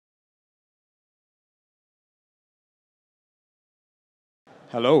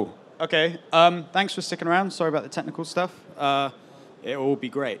Hello. Okay, thanks for sticking around. Sorry about the technical stuff. It will be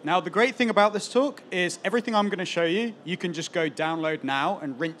great. Now, the great thing about this talk is everything I'm going to show you, you can just go download now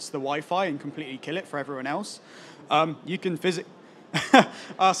and rinse the Wi-Fi and completely kill it for everyone else. You can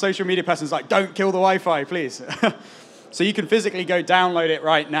Our social media person's like, don't kill the Wi-Fi, please. So you can physically go download it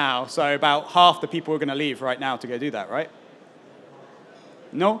right now. So about half the people are going to leave right now to go do that, right?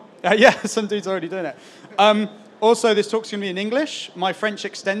 No? Yeah, some dude's already doing it. Also, this talk's going to be in English. My French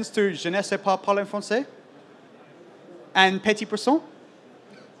extends to je ne sais pas parler français. And petit poisson.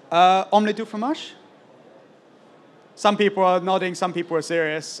 Omelette du fromage. Some people are nodding, some people are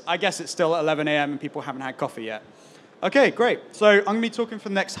serious. I guess it's still 11 a.m. and people haven't had coffee yet. Okay, great. So I'm going to be talking for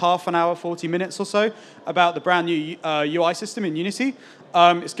the next half an hour, 40 minutes or so, about the brand new UI system in Unity.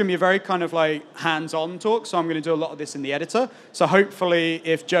 It's going to be a very kind of like hands-on talk, so I'm going to do a lot of this in the editor. So hopefully,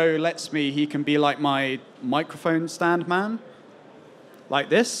 if Joe lets me, he can be like my microphone stand man. Like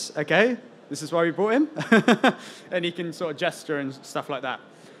this, okay? This is why we brought him. And he can sort of gesture and stuff like that.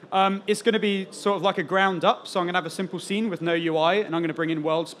 It's going to be sort of like a ground up, so I'm going to have a simple scene with no UI, and I'm going to bring in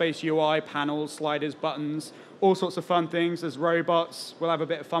world space UI, panels, sliders, buttons, all sorts of fun things. There's robots. We'll have a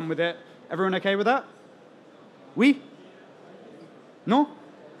bit of fun with it. Everyone okay with that? Oui? No?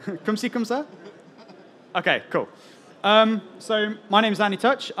 Comme ci, comme ça? Okay, cool. So my name is Andy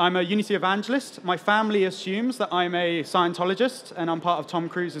Touch. I'm a Unity evangelist. My family assumes that I'm a Scientologist, and I'm part of Tom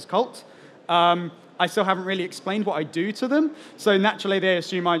Cruise's cult. I still haven't really explained what I do to them, so naturally they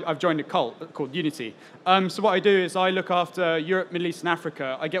assume I've joined a cult called Unity. So what I do is I look after Europe, Middle East, and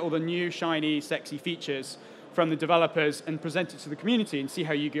Africa. I get all the new, shiny, sexy features from the developers and present it to the community and see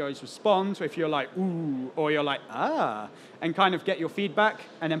how you guys respond. So if you're like, ooh, or you're like, ah, and kind of get your feedback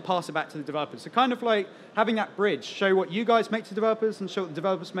and then pass it back to the developers. So kind of like having that bridge, show what you guys make to developers and show what the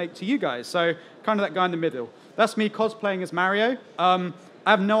developers make to you guys. So kind of that guy in the middle. That's me cosplaying as Mario. I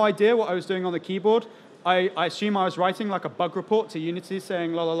have no idea what I was doing on the keyboard. I assume I was writing like a bug report to Unity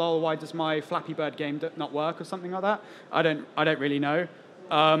saying, lol, lol, why does my Flappy Bird game not work or something like that? I don't really know.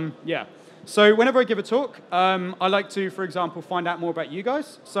 Yeah. So whenever I give a talk, I like to, for example, find out more about you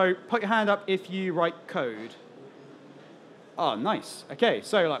guys. So put your hand up if you write code. Oh, nice. Okay,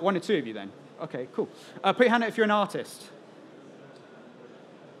 so like one or two of you then. Okay, cool. Put your hand up if you're an artist.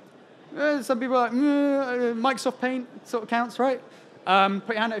 Some people are like, Microsoft Paint sort of counts, right?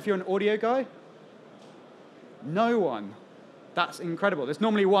 Put your hand up if you're an audio guy. No one. That's incredible. There's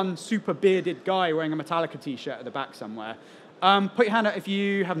normally one super bearded guy wearing a Metallica t-shirt at the back somewhere. Put your hand up if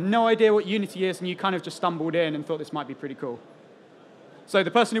you have no idea what Unity is and you kind of just stumbled in and thought this might be pretty cool. So the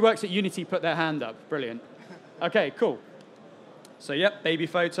person who works at Unity put their hand up. Brilliant. Okay, cool. So yep, baby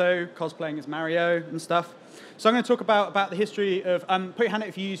photo, cosplaying as Mario and stuff. So I'm going to talk about the history of, put your hand up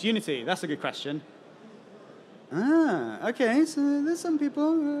if you use Unity. That's a good question. Ah, okay, so there's some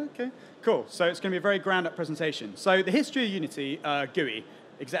people, okay. Cool, so it's going to be a very ground-up presentation. So the history of Unity, GUI,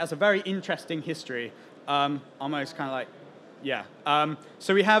 it has a very interesting history, almost kind of like, yeah.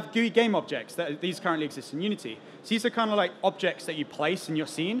 So we have GUI game objects. These currently exist in Unity. So these are kind of like objects that you place in your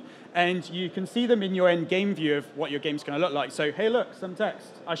scene, and you can see them in your end game view of what your game's going to look like. So, hey, look, some text.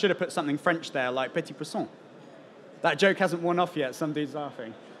 I should have put something French there, like petit poisson. That joke hasn't worn off yet. Some dude's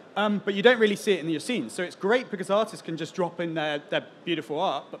laughing. But you don't really see it in your scenes. So it's great because artists can just drop in their beautiful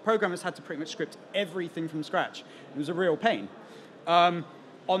art, but programmers had to pretty much script everything from scratch. It was a real pain.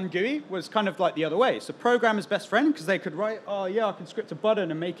 On GUI was kind of like the other way. So programmer's best friend, because they could write, oh yeah, I can script a button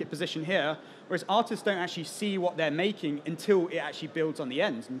and make it position here, whereas artists don't actually see what they're making until it actually builds on the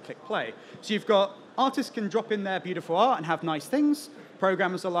end and click play. So you've got, artists can drop in their beautiful art and have nice things.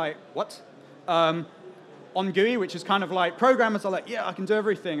 Programmers are like, what? On GUI, which is kind of like, programmers are like, yeah, I can do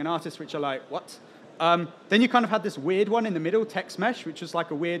everything, and artists which are like, what? Then you kind of had this weird one in the middle, text mesh, which was like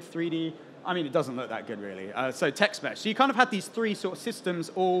a weird 3D, I mean, it doesn't look that good, really. So text mesh. So you kind of had these three sort of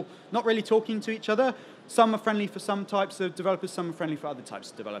systems all not really talking to each other. Some are friendly for some types of developers, some are friendly for other types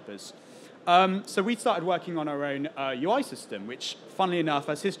of developers. So we started working on our own UI system, which, funnily enough,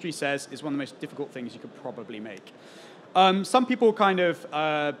 as history says, is one of the most difficult things you could probably make. Some people kind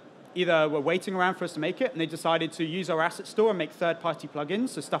of either were waiting around for us to make it, and they decided to use our asset store and make third-party plugins,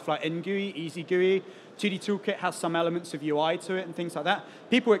 so stuff like NGUI, EasyGUI, 2D Toolkit has some elements of UI to it and things like that.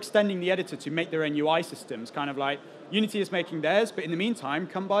 People were extending the editor to make their own UI systems, kind of like, Unity is making theirs, but in the meantime,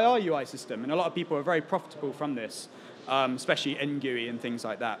 come buy our UI system. And a lot of people are very profitable from this, especially NGUI and things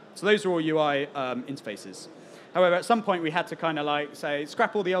like that. So those are all UI interfaces. However, at some point, we had to kind of like say,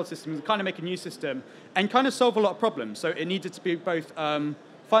 scrap all the old systems and kind of make a new system and kind of solve a lot of problems. So it needed to be both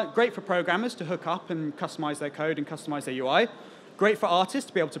great for programmers to hook up and customize their code and customize their UI, Great for artists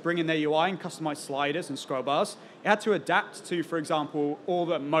to be able to bring in their UI and customize sliders and scroll bars. It had to adapt to, for example, all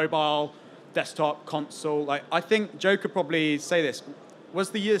the mobile, desktop, console. Like, I think Joe could probably say this.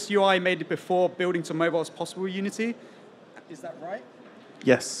 Was the US UI made before building to mobile as possible with Unity? Is that right?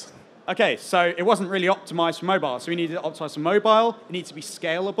 Yes. Okay, so it wasn't really optimized for mobile. So we needed to optimize for mobile. It needs to be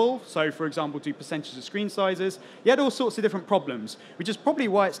scalable. So, for example, do percentages of screen sizes. You had all sorts of different problems, which is probably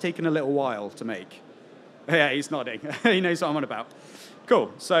why it's taken a little while to make. Yeah, he's nodding. He knows what I'm on about.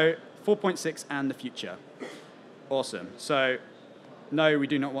 Cool. So 4.6 and the future. Awesome. So no, we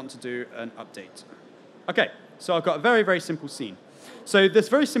do not want to do an update. Okay, so I've got a very, very simple scene. So this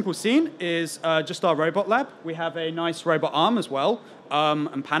very simple scene is just our robot lab. We have a nice robot arm as well,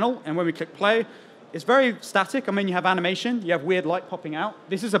 and panel. And when we click play, it's very static. I mean, you have animation. You have weird light popping out.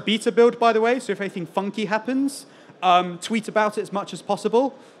 This is a beta build, by the way, so if anything funky happens, tweet about it as much as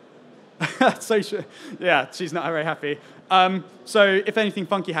possible. So yeah, she's not very happy. So if anything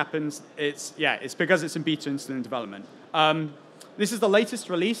funky happens, it's because it's in beta and still in development. This is the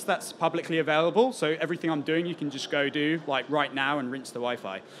latest release that's publicly available, so everything I'm doing you can just go do like right now and rinse the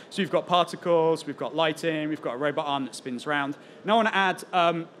Wi-Fi. So we've got particles, we've got lighting, we've got a robot arm that spins around. And I want to add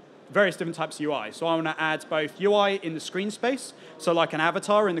various different types of UI. So I want to add both UI in the screen space, so like an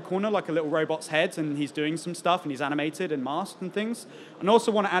avatar in the corner, like a little robot's head, and he's doing some stuff, and he's animated and masked and things. And I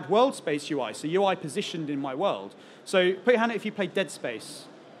also want to add world space UI, so UI positioned in my world. So put your hand up if you played Dead Space,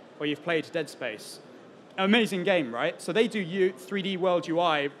 or you've played Dead Space. Amazing game, right? So they do 3D world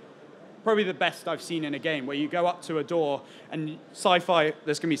UI, probably the best I've seen in a game, where you go up to a door and sci-fi,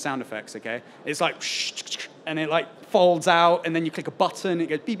 there's going to be sound effects, okay? It's like, and it like folds out, and then you click a button, it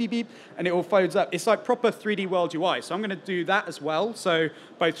goes beep, beep, beep, and it all folds up. It's like proper 3D world UI. So I'm going to do that as well. So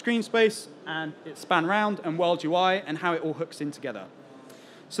both screen space and it span round and world UI and how it all hooks in together.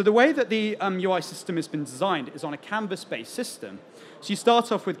 So the way that the UI system has been designed is on a canvas-based system. So you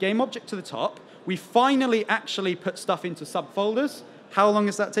start off with game object to the top. We finally actually put stuff into subfolders. How long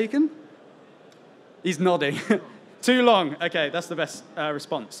has that taken? He's nodding. Too long. OK, that's the best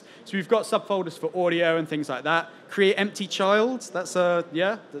response. So we've got subfolders for audio and things like that. Create empty child. That's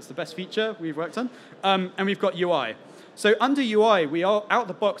the best feature we've worked on. And we've got UI. So under UI, we are out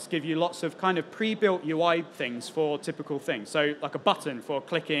the box give you lots of kind of pre-built UI things for typical things. So like a button for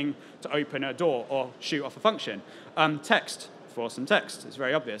clicking to open a door or shoot off a function. Text for some text. It's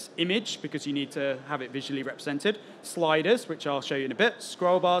very obvious. Image, because you need to have it visually represented. Sliders, which I'll show you in a bit.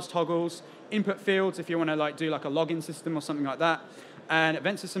 Scroll bars, toggles. Input fields, if you want to do like a login system or something like that. And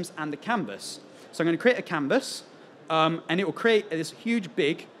event systems and the canvas. So I'm going to create a canvas, and it will create this huge,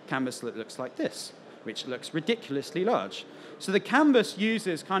 big canvas that looks like this, which looks ridiculously large. So the canvas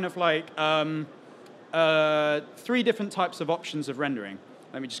uses kind of like 3 different types of options of rendering.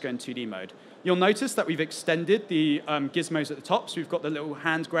 Let me just go in 2D mode. You'll notice that we've extended the gizmos at the top. So we've got the little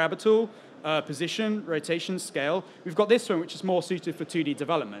hand grabber tool, position, rotation, scale. We've got this one, which is more suited for 2D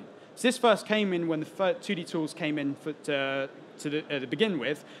development. So this first came in when the 2D tools came in to begin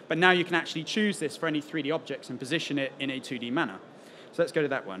with, but now you can actually choose this for any 3D objects and position it in a 2D manner. So let's go to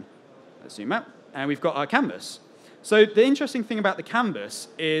that one. Let's zoom out. And we've got our canvas. So the interesting thing about the canvas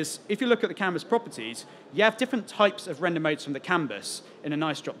is if you look at the canvas properties, you have different types of render modes from the canvas in a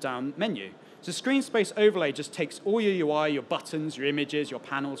nice drop-down menu. So screen space overlay just takes all your UI, your buttons, your images, your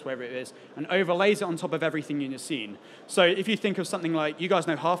panels, wherever it is, and overlays it on top of everything in your scene. So if you think of something like, you guys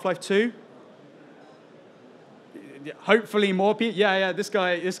know Half-Life 2? Hopefully more people. Yeah, this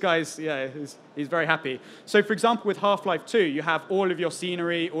guy's he's very happy. So for example, with Half-Life 2, you have all of your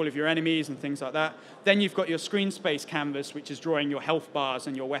scenery, all of your enemies and things like that. Then you've got your screen space canvas, which is drawing your health bars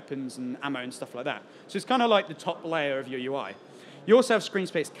and your weapons and ammo and stuff like that. So it's kind of like the top layer of your UI. You also have screen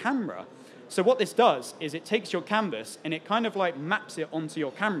space camera. So what this does is it takes your canvas and it kind of like maps it onto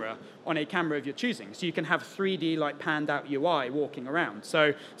your camera on a camera of your choosing. So you can have 3D like panned out UI walking around.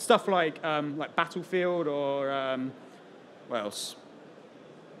 So stuff like Battlefield or what else?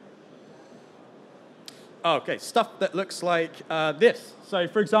 Oh, okay, stuff that looks like this. So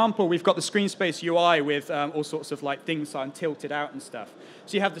for example, we've got the screen space UI with all sorts of like things tilted out and stuff.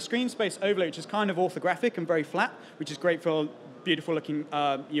 So you have the screen space overlay, which is kind of orthographic and very flat, which is great for beautiful looking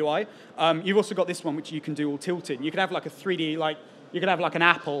UI. You've also got this one, which you can do all tilted. You could have like a 3D, you could have like an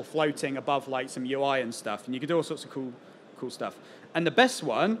apple floating above like some UI and stuff, and you could do all sorts of cool cool stuff. And the best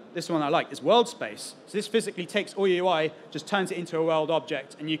one, this one I like, is world space. So this physically takes all your UI, just turns it into a world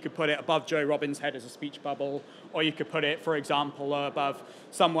object, and you could put it above Joe Robbins' head as a speech bubble, or you could put it, for example, above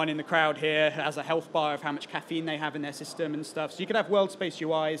someone in the crowd here who has a health bar of how much caffeine they have in their system and stuff. So you could have world space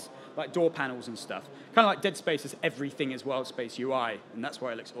UIs, like door panels and stuff. Kind of like Dead Space is everything is world space UI, and that's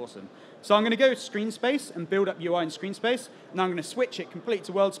why it looks awesome. So I'm going to go to screen space and build up UI in screen space, and I'm going to switch it completely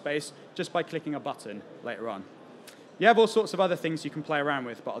to world space just by clicking a button later on. You have all sorts of other things you can play around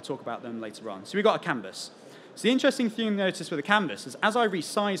with, but I'll talk about them later on. So we've got a canvas. So the interesting thing to notice with a canvas is as I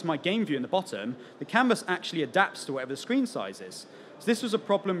resize my game view in the bottom, the canvas actually adapts to whatever the screen size is. So this was a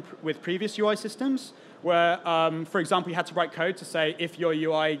problem with previous UI systems where, for example, you had to write code to say if your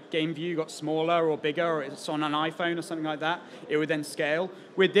UI game view got smaller or bigger, or it's on an iPhone or something like that, it would then scale.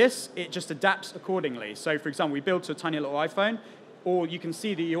 With this, it just adapts accordingly. So for example, we built a tiny little iPhone, or you can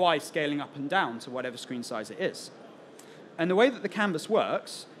see the UI scaling up and down to whatever screen size it is. And the way that the canvas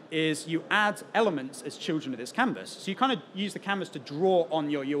works is you add elements as children of this canvas. So you kind of use the canvas to draw on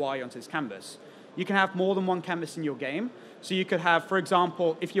your UI onto this canvas. You can have more than one canvas in your game. So you could have, for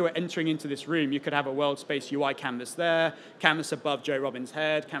example, if you were entering into this room, you could have a world space UI canvas there, canvas above Joe Robbins'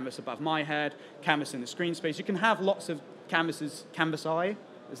 head, canvas above my head, canvas in the screen space. You can have lots of canvases. Canvas-I,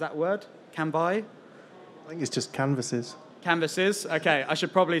 is that a word? Canvi? I think it's just canvases. Canvases? Okay, I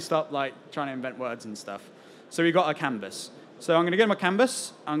should probably stop trying to invent words and stuff. So we've got a canvas. So I'm going to go to my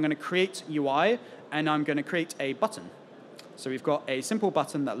canvas, I'm going to create UI, and I'm going to create a button. So we've got a simple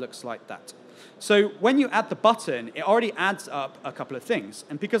button that looks like that. So when you add the button, it already adds up a couple of things.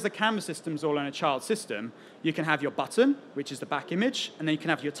 And because the canvas system is all in a child system, you can have your button, which is the back image, and then you can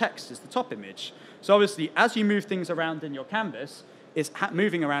have your text as the top image. So obviously, as you move things around in your canvas, it's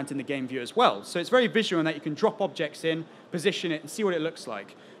moving around in the game view as well. So it's very visual in that you can drop objects in, position it, and see what it looks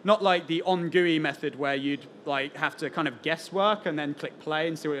like. Not like the on-GUI method where you'd have to kind of guesswork and then click play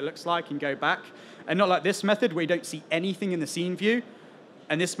and see what it looks like and go back. And not like this method where you don't see anything in the scene view.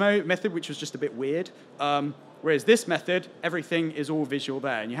 And this method, which was just a bit weird. Whereas this method, everything is all visual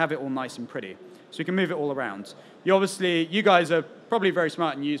there, and you have it all nice and pretty. So you can move it all around. You guys are probably very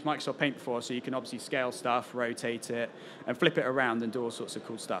smart and used Microsoft Paint before, so you can obviously scale stuff, rotate it, and flip it around and do all sorts of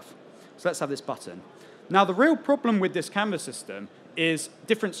cool stuff. So let's have this button. Now, the real problem with this canvas system is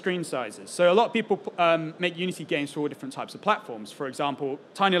different screen sizes. So a lot of people make Unity games for all different types of platforms. For example,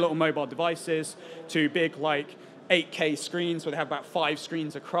 tiny little mobile devices to big 8K screens where they have about 5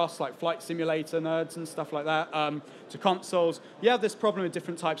 screens across, like Flight Simulator nerds and stuff like that, to consoles. You have this problem with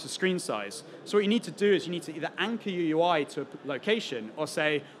different types of screen size. So what you need to do is you need to either anchor your UI to a location or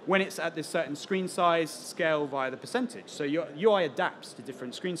say when it's at this certain screen size, scale via the percentage. So your UI adapts to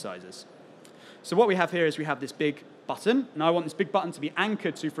different screen sizes. So what we have here is we have this big button, and I want this big button to be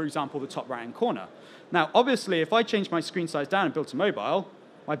anchored to, for example, the top right-hand corner. Now, obviously, if I change my screen size down and build to mobile,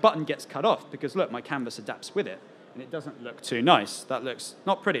 my button gets cut off because, look, my canvas adapts with it. And it doesn't look too nice. That looks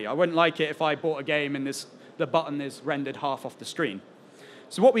not pretty. I wouldn't like it if I bought a game and the button is rendered half off the screen.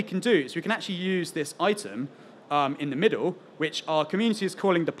 So what we can do is we can actually use this item in the middle, which our community is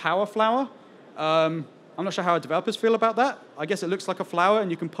calling the power flower. I'm not sure how our developers feel about that. I guess it looks like a flower,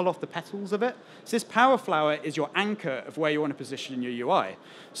 and you can pull off the petals of it. So this power flower is your anchor of where you want to position your UI.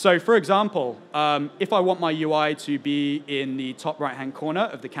 So for example, if I want my UI to be in the top right-hand corner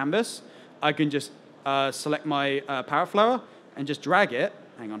of the canvas, I can just select my power flower and just drag it.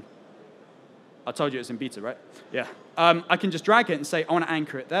 Hang on. I told you it was in beta, right? Yeah. I can just drag it and say, I want to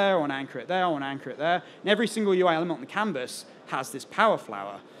anchor it there, I want to anchor it there, I want to anchor it there. And every single UI element on the canvas has this power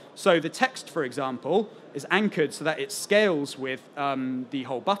flower. So the text, for example, is anchored so that it scales with the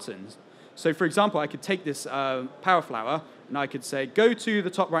whole button. So for example, I could take this power flower and I could say, go to the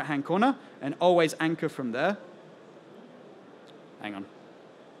top right-hand corner and always anchor from there. Hang on.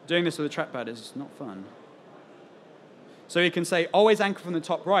 Doing this with a trackpad is not fun. So you can say, always anchor from the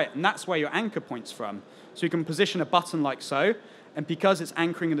top right, and that's where your anchor points from. So you can position a button like so, and because it's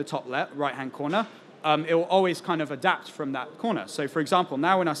anchoring in the top right-hand corner, it will always kind of adapt from that corner. So for example,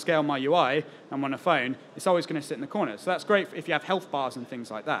 now when I scale my UI, I'm on a phone, it's always going to sit in the corner. So that's great if you have health bars and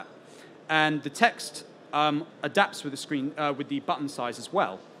things like that. And the text adapts with the screen, with the button size as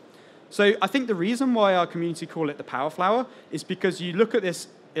well. So I think the reason why our community call it the power flower is because you look at this,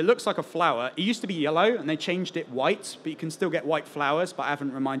 it looks like a flower. It used to be yellow, and they changed it white, but you can still get white flowers, but I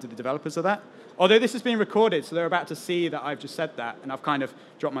haven't reminded the developers of that. Although this is being recorded, so they're about to see that I've just said that, and I've kind of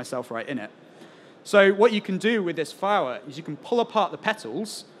dropped myself right in it. So what you can do with this flower is you can pull apart the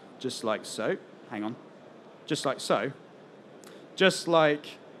petals, just like so. Hang on. Just like so. Just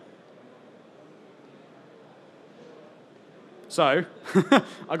like So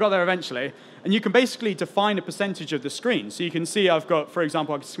I got there eventually. And you can basically define a percentage of the screen. So you can see I've got, for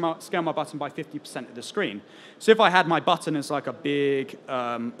example, I can scale my button by 50% of the screen. So if I had my button as like a big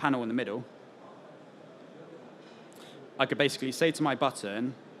panel in the middle, I could basically say to my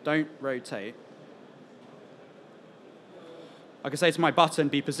button, don't rotate. I could say to my button,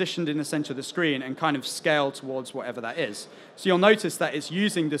 be positioned in the center of the screen and kind of scale towards whatever that is. So you'll notice that it's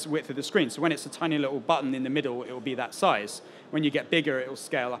using this width of the screen. So when it's a tiny little button in the middle, it will be that size. When you get bigger, it will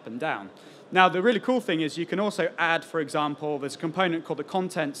scale up and down. Now, the really cool thing is you can also add, for example, there's a component called the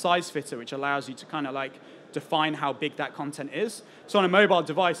content size fitter, which allows you to kind of like define how big that content is. So on a mobile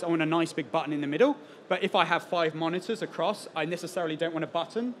device, I want a nice big button in the middle. But if I have 5 monitors across, I necessarily don't want a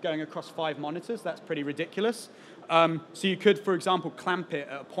button going across 5 monitors. That's pretty ridiculous. So you could, for example, clamp it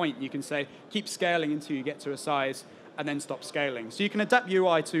at a point. You can say, keep scaling until you get to a size, and then stop scaling. So you can adapt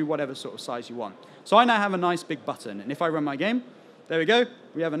UI to whatever sort of size you want. So I now have a nice big button. And if I run my game, there we go.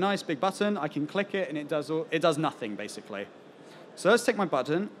 We have a nice big button. I can click it, and it does nothing, basically. So let's take my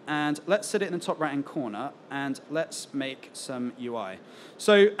button, and let's set it in the top right-hand corner, and let's make some UI.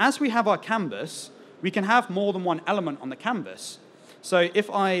 So as we have our canvas, we can have more than one element on the canvas. So if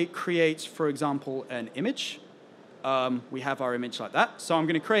I create, for example, an image, we have our image like that. So I'm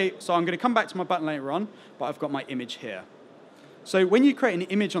going to come back to my button later on, but I've got my image here. So when you create an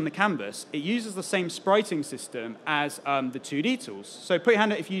image on the canvas, it uses the same spriting system as the 2D tools. So put your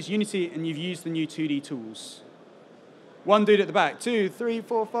hand up if you use Unity and you've used the new 2D tools. One dude at the back, 2, 3,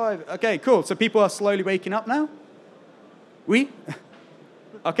 4, 5. Okay, cool. So people are slowly waking up now? Oui?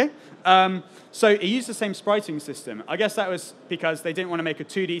 Okay. So it used the same spriting system. I guess that was because they didn't want to make a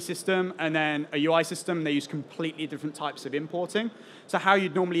 2D system and then a UI system. They used completely different types of importing. So how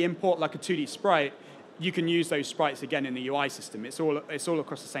you'd normally import like a 2D sprite, you can use those sprites again in the UI system. It's all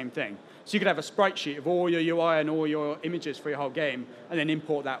across the same thing. So you could have a sprite sheet of all your UI and all your images for your whole game, and then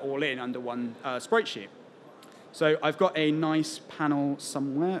import that all in under one sprite sheet. So I've got a nice panel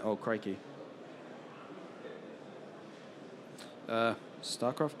somewhere. Oh, crikey.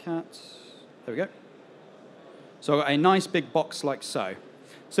 Starcraft cat. There we go. So I've got a nice big box like so.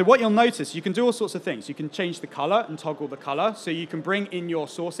 So what you'll notice, you can do all sorts of things. You can change the color and toggle the color. So you can bring in your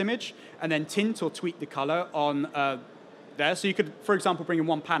source image and then tint or tweak the color on there. So you could, for example, bring in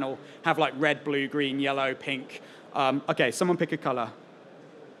one panel, have like red, blue, green, yellow, pink. Okay, someone pick a color.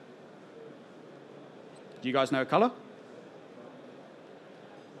 Do you guys know a color?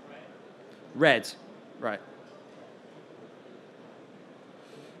 Red. Right.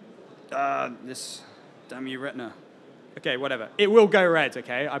 This damn you retina. Okay, whatever. It will go red,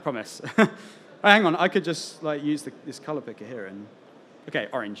 okay? I promise. Hang on, I could just like use this color picker here and... Okay,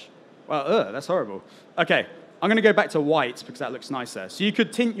 orange. Well, that's horrible. Okay, I'm going to go back to white because that looks nicer. So you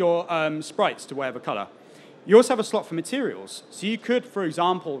could tint your sprites to whatever color. You also have a slot for materials. So you could, for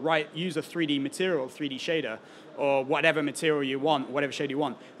example, use a 3D material, 3D shader, or whatever material you want, whatever shade you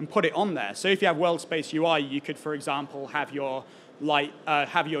want, and put it on there. So if you have world space UI, you could, for example, have your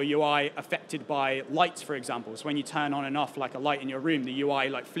UI affected by lights, for example. So when you turn on and off like a light in your room, the UI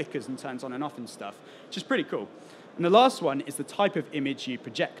like flickers and turns on and off and stuff, which is pretty cool. And the last one is the type of image you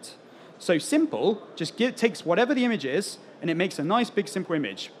project. So simple, just takes whatever the image is, and it makes a nice big simple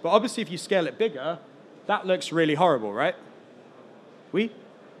image. But obviously if you scale it bigger, that looks really horrible, right?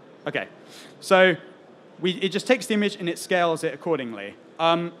 Okay. So it just takes the image and it scales it accordingly.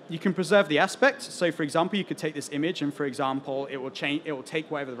 You can preserve the aspect. So for example, you could take this image and for example, it will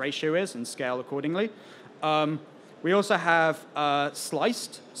take whatever the ratio is and scale accordingly. We also have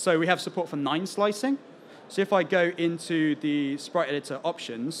sliced. So we have support for 9 slicing. So if I go into the sprite editor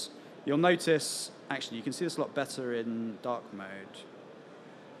options, you'll notice, actually you can see this a lot better in dark mode.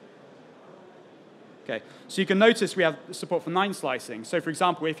 Okay, so you can notice we have support for 9 slicing. So for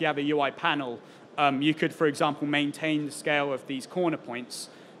example, if you have a UI panel, you could, for example, maintain the scale of these corner points,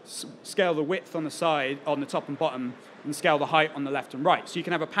 scale the width on the side, on the top and bottom, and scale the height on the left and right. So you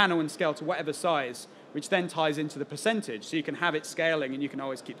can have a panel and scale to whatever size, which then ties into the percentage. So you can have it scaling, and you can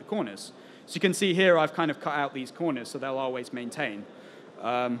always keep the corners. So you can see here I've kind of cut out these corners, so they'll always maintain.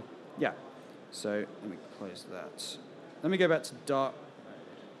 Yeah, so let me close that. Let me go back to dark,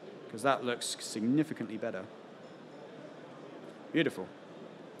 because that looks significantly better. Beautiful.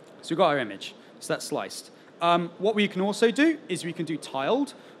 So we've got our image. So that's sliced. What we can also do is we can do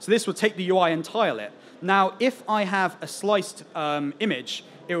tiled. So this will take the UI and tile it. Now, if I have a sliced image,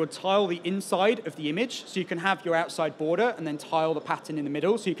 it will tile the inside of the image. So you can have your outside border and then tile the pattern in the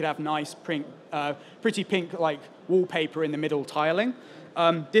middle. So you could have nice, pretty pink like wallpaper in the middle tiling.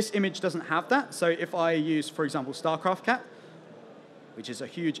 This image doesn't have that. So if I use, for example, Starcraft Cat, which is a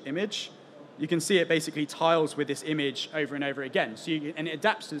huge image, you can see it basically tiles with this image over and over again. So and it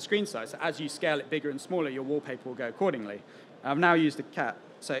adapts to the screen size. So as you scale it bigger and smaller, your wallpaper will go accordingly. I've now used a cat.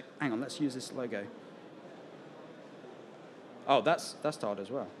 So hang on, let's use this logo. Oh, that's tiled as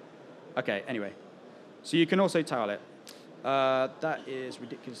well. OK, anyway. So you can also tile it. That is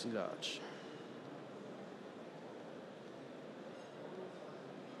ridiculously large.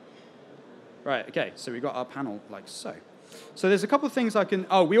 Right, OK, so we've got our panel like so. So there's a couple of things I can,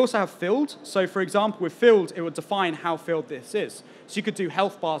 we also have filled. So for example, with filled, it would define how filled this is. So you could do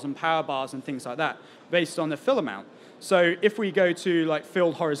health bars and power bars and things like that based on the fill amount. So if we go to like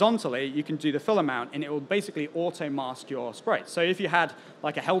filled horizontally, you can do the fill amount, and it will basically auto-mask your sprite. So if you had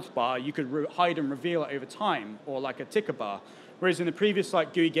like a health bar, you could hide and reveal it over time, or like a ticker bar. Whereas in the previous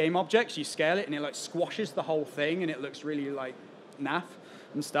like GUI game objects, you scale it, and it like squashes the whole thing, and it looks really like naff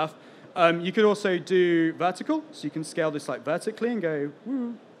and stuff. You could also do vertical, so you can scale this like vertically and go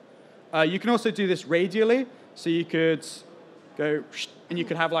woo. You can also do this radially, so you could go and you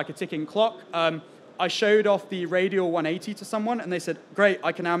could have like a ticking clock. I showed off the radial 180 to someone, and they said, great,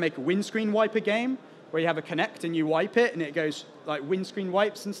 I can now make a windscreen wiper game where you have a Connect and you wipe it, and it goes like windscreen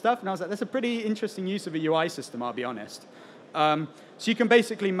wipes and stuff. And I was like, that's a pretty interesting use of a UI system, I'll be honest. So you can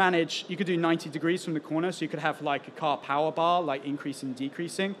basically manage, you could do 90 degrees from the corner, so you could have like a car power bar, like increasing and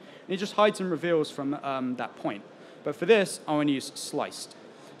decreasing. And it just hides and reveals from that point. But for this, I want to use sliced.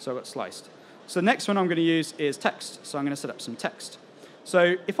 So I've got sliced. So the next one I'm going to use is text. So I'm going to set up some text.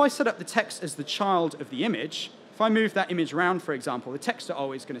 So if I set up the text as the child of the image, if I move that image around, for example, the text are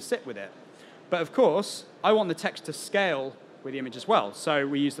always going to sit with it. But of course, I want the text to scale with the image as well. So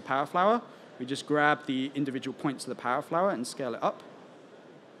we use the power flower. We just grab the individual points of the power flower and scale it up.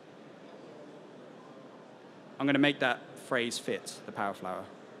 I'm going to make that phrase fit the power flower.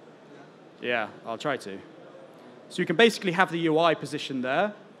 Yeah, I'll try to. So you can basically have the UI position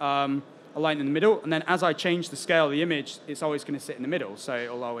there, a line in the middle, and then as I change the scale of the image, it's always going to sit in the middle, so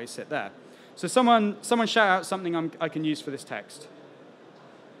it'll always sit there. So someone shout out something I can use for this text.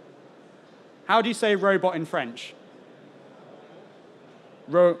 How do you say robot in French?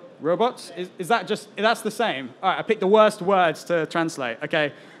 Robots? Is that just, that's the same? All right, I picked the worst words to translate.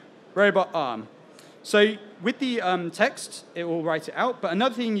 OK, robot arm. So with the text, it will write it out. But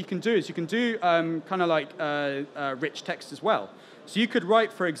another thing you can do is you can do kind of like rich text as well. So you could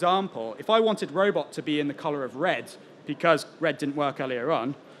write, for example, if I wanted robot to be in the color of red, because red didn't work earlier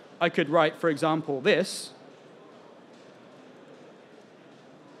on, I could write, for example, this.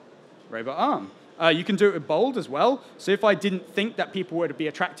 Robot arm. You can do it with bold as well. So if I didn't think that people would be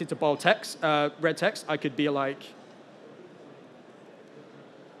attracted to bold text, red text, I could be like,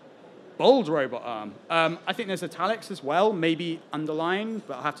 bold robot arm. I think there's italics as well, maybe underline,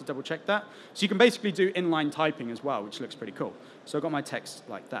 but I'll have to double check that. So you can basically do inline typing as well, which looks pretty cool. So I've got my text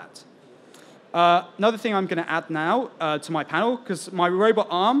like that. Another thing I'm going to add now to my panel, because my robot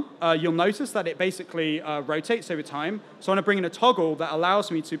arm, you'll notice that it basically rotates over time. So I want to bring in a toggle that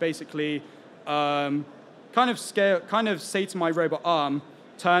allows me to basically kind of say to my robot arm,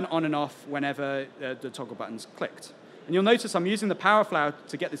 turn on and off whenever the toggle button's clicked. And you'll notice I'm using the power flower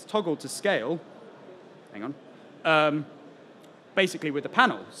to get this toggle to scale. Hang on. Basically with the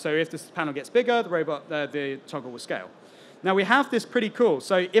panel. So if this panel gets bigger, the toggle will scale. Now we have this pretty cool.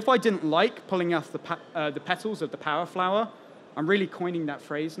 So if I didn't like pulling off the petals of the power flower, I'm really coining that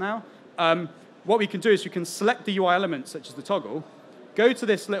phrase now. What we can do is we can select the UI elements, such as the toggle, go to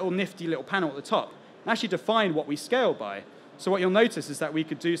this little nifty little panel at the top, and actually define what we scale by. So what you'll notice is that we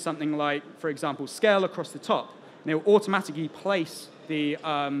could do something like, for example, scale across the top, and it will automatically place the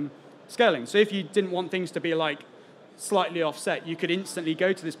scaling. So if you didn't want things to be like slightly offset, you could instantly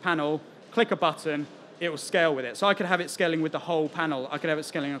go to this panel, click a button, it will scale with it. So I could have it scaling with the whole panel. I could have it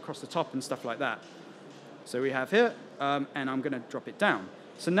scaling across the top and stuff like that. So we have here, and I'm going to drop it down.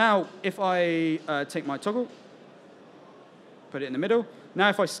 So now if I take my toggle, put it in the middle, now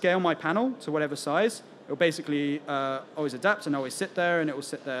if I scale my panel to whatever size, it will basically always adapt and always sit there, and it will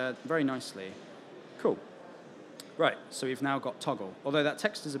sit there very nicely. Cool. Right, so we've now got toggle, although that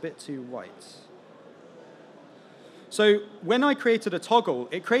text is a bit too white. So when I created a toggle,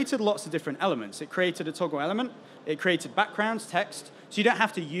 it created lots of different elements. It created a toggle element. It created backgrounds, text. So you don't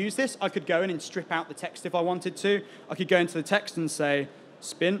have to use this. I could go in and strip out the text if I wanted to. I could go into the text and say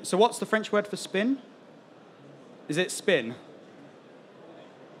spin. So what's the French word for spin? Is it spin?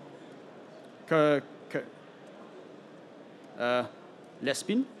 Le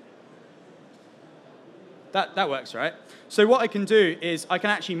spin? That works, right? So what I can do is I can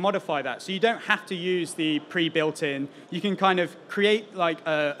actually modify that. So you don't have to use the pre-built-in. You can kind of create like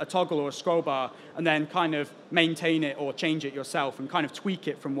a toggle or a scroll bar and then kind of maintain it or change it yourself and kind of tweak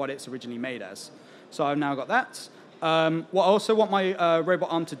it from what it's originally made as. So I've now got that. What I also want my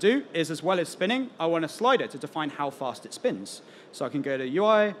robot arm to do is, as well as spinning, I want a slider to define how fast it spins. So I can go to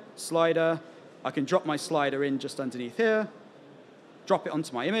UI, slider. I can drop my slider in just underneath here, drop it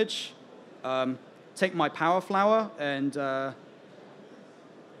onto my image, take my power flower and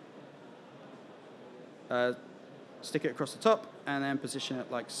stick it across the top, and then position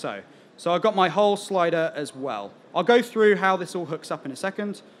it like so. So I've got my whole slider as well. I'll go through how this all hooks up in a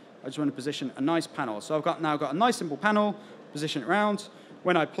second. I just want to position a nice panel. So I've now got a nice simple panel, position it around.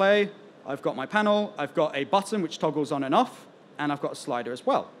 When I play, I've got my panel, I've got a button which toggles on and off, and I've got a slider as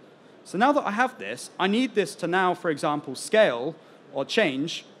well. So now that I have this, I need this to now, for example, scale or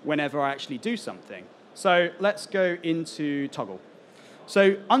change whenever I actually do something. So let's go into toggle.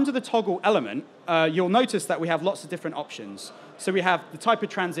 So under the toggle element, you'll notice that we have lots of different options. So we have the type of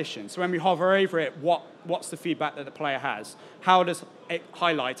transition. So when we hover over it, what's the feedback that the player has? How does it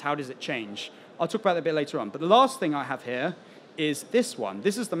highlight? How does it change? I'll talk about that a bit later on. But the last thing I have here is this one.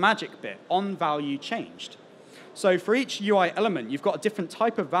 This is the magic bit, on value changed. So for each UI element, you've got a different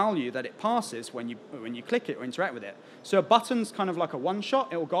type of value that it passes when you click it or interact with it. So a button's kind of like a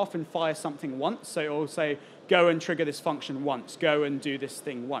one-shot. It will go off and fire something once. So it will say, go and trigger this function once. Go and do this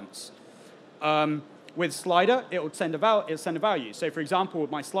thing once. With slider, it will send a value. So for example,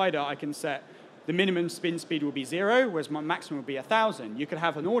 with my slider, I can set the minimum spin speed will be 0, whereas my maximum will be 1,000. You could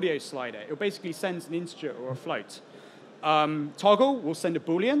have an audio slider. It basically sends an integer or a float. Toggle will send a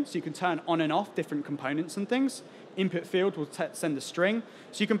Boolean, so you can turn on and off different components and things. Input field will send a string.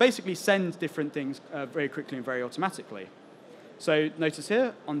 So you can basically send different things very quickly and very automatically. So notice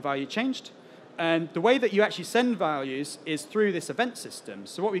here, on value changed. And the way that you actually send values is through this event system.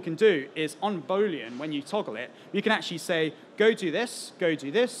 So what we can do is on Boolean, when you toggle it, you can actually say, go do this, go do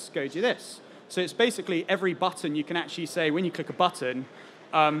this, go do this. So it's basically every button you can actually say, when you click a button,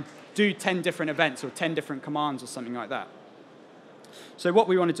 do 10 different events or 10 different commands or something like that. So what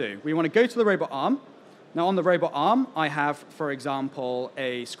we want to do, we want to go to the robot arm. Now on the robot arm, I have, for example,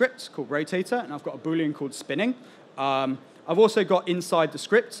 a script called rotator, and I've got a Boolean called spinning. I've also got inside the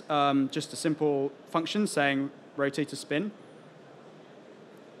script just a simple function saying rotator spin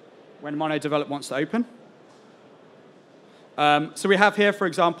when MonoDevelop wants to open. So we have here, for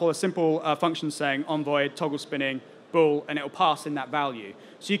example, a simple function saying envoy toggle spinning bool, and it will pass in that value.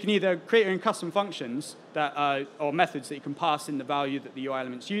 So you can either create your own custom functions that, or methods that you can pass in the value that the UI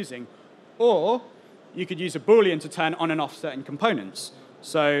element's using, or you could use a Boolean to turn on and off certain components.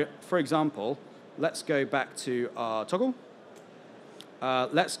 So, for example, let's go back to our toggle.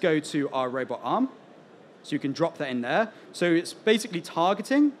 Let's go to our robot arm. So you can drop that in there. So it's basically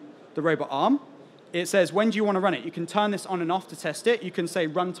targeting the robot arm. It says, when do you want to run it? You can turn this on and off to test it. You can say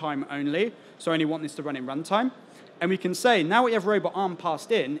runtime only, so I only want this to run in runtime. And we can say, now we have robot arm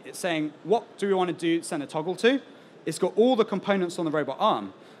passed in, it's saying, what do we want to do, send a toggle to? It's got all the components on the robot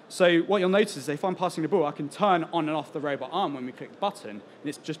arm. So what you'll notice is if I'm passing the bool, I can turn on and off the robot arm when we click the button, and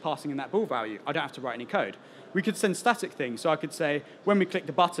it's just passing in that bool value. I don't have to write any code. We could send static things. So I could say, when we click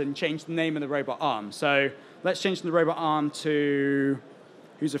the button, change the name of the robot arm. So let's change the robot arm to,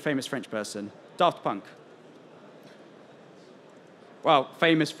 who's a famous French person? Daft Punk. Well,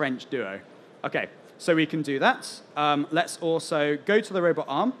 famous French duo. OK, so we can do that. Let's also go to the robot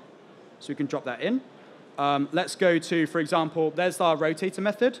arm. So we can drop that in. Let's go to, for example, there's our rotator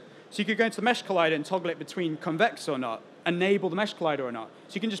method. So you could go into the mesh collider and toggle it between convex or not, enable the mesh collider or not.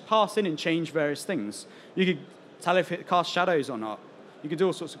 So you can just pass in and change various things. You could tell if it casts shadows or not. You could do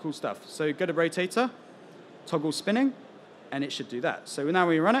all sorts of cool stuff. So go to rotator, toggle spinning, and it should do that. So now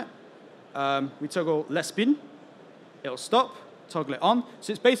we run it. We toggle less spin. It'll stop, toggle it on.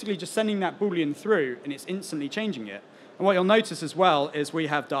 So it's basically just sending that Boolean through, and it's instantly changing it. And what you'll notice as well is we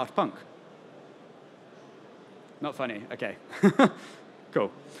have Daft Punk. Not funny, OK.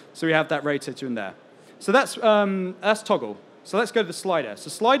 Cool. So we have that rotator in there. So that's toggle. So let's go to the slider. So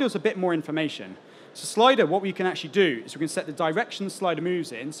slider is a bit more information. So slider, what we can actually do is we can set the direction the slider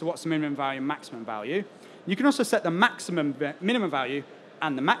moves in, so what's the minimum value and maximum value. You can also set the minimum value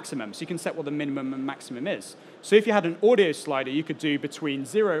and the maximum, so you can set what the minimum and maximum is. So if you had an audio slider, you could do between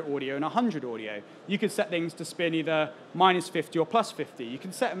 0 audio and 100 audio. You could set things to spin either -50 or +50. You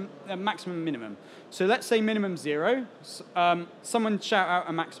can set a maximum and minimum. So let's say minimum 0. Someone shout out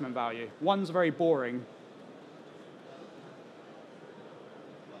a maximum value. One's very boring.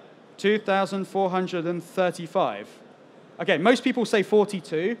 2,435. OK, most people say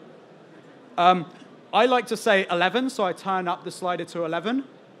 42. I like to say 11, so I turn up the slider to 11.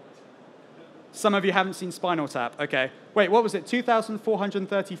 Some of you haven't seen Spinal Tap. OK. Wait, what was it?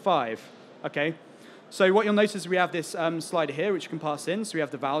 2,435. OK. So what you'll notice is we have this slider here, which you can pass in. So we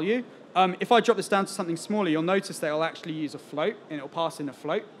have the value. If I drop this down to something smaller, you'll notice that it'll actually use a float, and it'll pass in a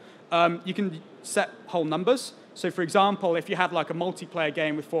float. You can set whole numbers. So for example, if you had like a multiplayer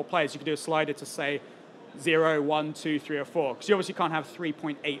game with 4 players, you could do a slider to say 0, 1, 2, 3, or 4. Because you obviously can't have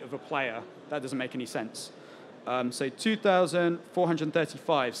 3.8 of a player. That doesn't make any sense. So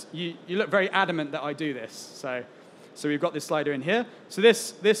 2,435. You look very adamant that I do this. So we've got this slider in here. So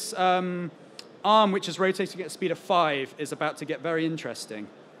this arm, which is rotating at a speed of 5, is about to get very interesting.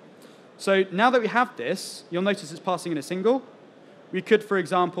 So now that we have this, you'll notice it's passing in a single. We could, for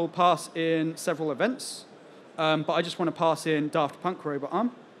example, pass in several events. But I just want to pass in Daft Punk robot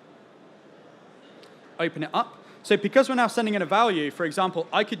arm. Open it up. So because we're now sending in a value, for example,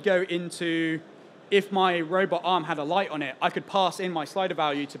 I could go into, if my robot arm had a light on it, I could pass in my slider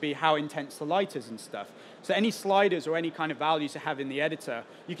value to be how intense the light is and stuff. So any sliders or any kind of values you have in the editor,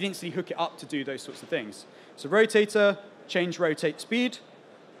 you can instantly hook it up to do those sorts of things. So rotator, change rotate speed.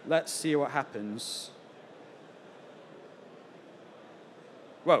 Let's see what happens.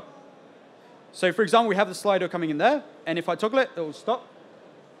 Whoa. So for example, we have the slider coming in there, and if I toggle it, it will stop.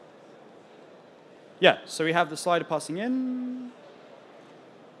 Yeah, so we have the slider passing in.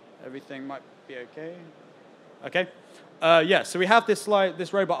 Everything might be OK. OK. Yeah, so we have this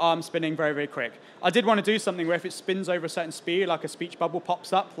robot arm spinning very, very quick. I did want to do something where if it spins over a certain speed, like a speech bubble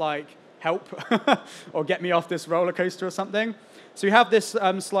pops up, like help, or get me off this roller coaster or something. So we have this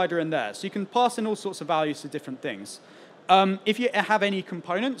slider in there. So you can pass in all sorts of values to different things. If you have any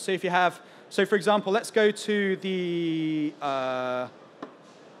components, so if you have, so for example, let's go to the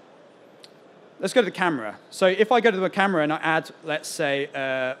camera. So if I go to the camera and I add, let's say,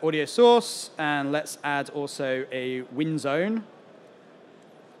 audio source, and let's add also a wind zone.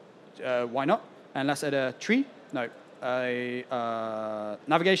 Why not? And let's add a tree. No, a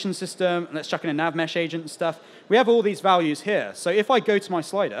navigation system. And let's chuck in a nav mesh agent and stuff. We have all these values here. So if I go to my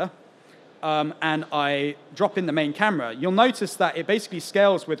slider and I drop in the main camera, you'll notice that it basically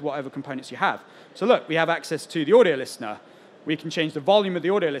scales with whatever components you have. So look, we have access to the audio listener. We can change the volume of the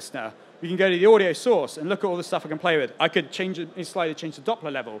audio listener. We can go to the audio source and look at all the stuff I can play with. I could change the slider, change the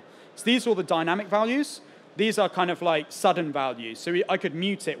Doppler level. So these are all the dynamic values. These are kind of like sudden values. So I could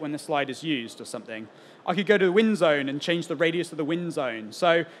mute it when the slider's used or something. I could go to the wind zone and change the radius of the wind zone.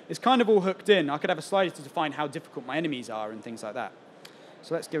 So it's kind of all hooked in. I could have a slider to define how difficult my enemies are and things like that.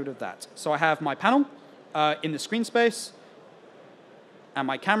 So let's get rid of that. So I have my panel in the screen space and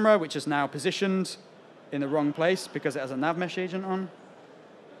my camera, which is now positioned in the wrong place because it has a nav mesh agent on.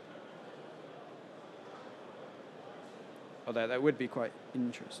 Although that would be quite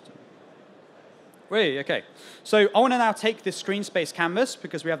interesting. Wait, OK. So I want to now take this screen space canvas,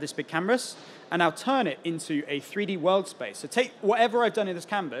 because we have this big canvas, and now turn it into a 3D world space. So take whatever I've done in this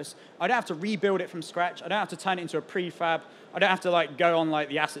canvas. I don't have to rebuild it from scratch. I don't have to turn it into a prefab. I don't have to like go on like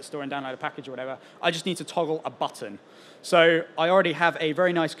the asset store and download a package or whatever. I just need to toggle a button. So I already have a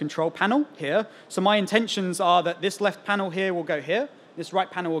very nice control panel here. So my intentions are that this left panel here will go here. This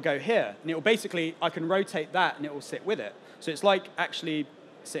right panel will go here. And it will basically, I can rotate that, and it will sit with it. So it's like actually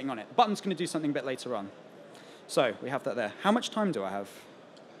sitting on it. The button's going to do something a bit later on. So we have that there. How much time do I have?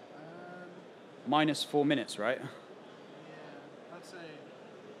 Minus 4 minutes, right? Yeah, I'd say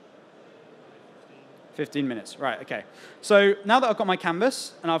 15 minutes, right, OK. So now that I've got my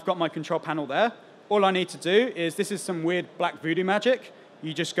canvas and I've got my control panel there, all I need to do is, this is some weird black voodoo magic.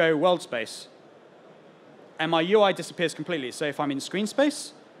 You just go world space. And my UI disappears completely. So if I'm in screen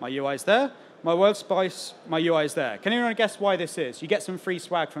space, my UI is there. My world space, my UI is there. Can anyone guess why this is? You get some free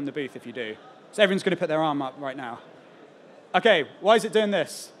swag from the booth if you do. So everyone's going to put their arm up right now. OK, why is it doing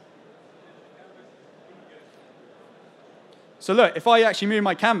this? So look, if I actually move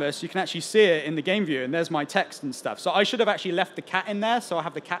my canvas, you can actually see it in the game view, and there's my text and stuff. So I should have actually left the cat in there, so I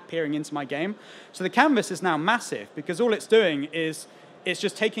have the cat peering into my game. So the canvas is now massive, because all it's doing is it's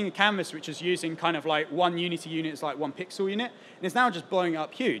just taking a canvas which is using kind of like one Unity unit, it's like 1 pixel unit, and it's now just blowing it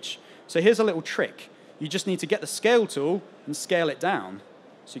up huge. So here's a little trick. You just need to get the scale tool and scale it down.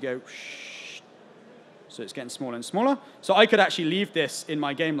 So you go, shh. So it's getting smaller and smaller. So I could actually leave this in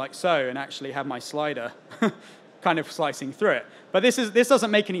my game like so and actually have my slider kind of slicing through it. But this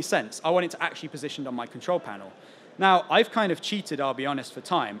doesn't make any sense. I want it to actually positioned on my control panel. Now, I've kind of cheated, I'll be honest, for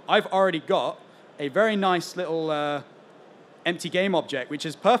time. I've already got a very nice little empty game object, which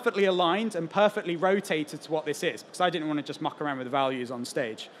is perfectly aligned and perfectly rotated to what this is, because I didn't want to just muck around with the values on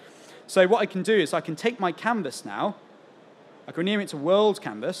stage. So what I can do is I can take my canvas now, I can rename it to world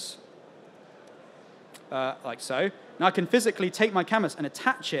canvas, like so. Now I can physically take my canvas and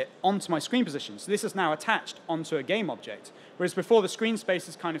attach it onto my screen position. So this is now attached onto a game object. Whereas before the screen space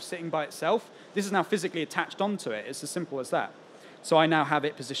is kind of sitting by itself, this is now physically attached onto it. It's as simple as that. So I now have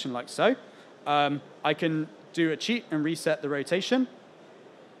it positioned like so. I can do a cheat and reset the rotation.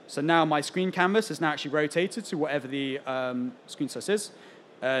 So now my screen canvas is now actually rotated to whatever the screen size is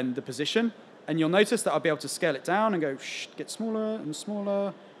and the position. And you'll notice that I'll be able to scale it down and go, get smaller and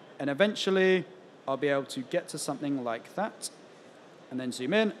smaller. And eventually, I'll be able to get to something like that. And then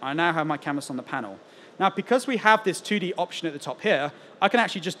zoom in. I now have my canvas on the panel. Now, because we have this 2D option at the top here, I can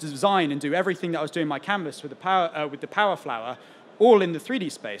actually just design and do everything that I was doing in my canvas with the power flower, all in the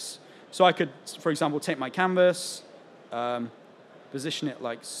 3D space. So I could, for example, take my canvas, position it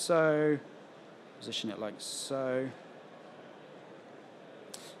like so, position it like so.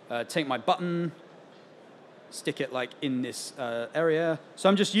 Take my button, stick it like in this area. So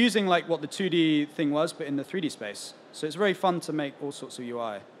I'm just using like what the 2D thing was, but in the 3D space. So it's very fun to make all sorts of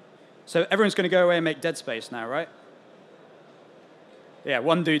UI. So everyone's going to go away and make Dead Space now, right? Yeah,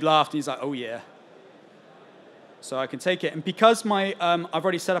 one dude laughed, and he's like, oh, yeah. So I can take it. And because I've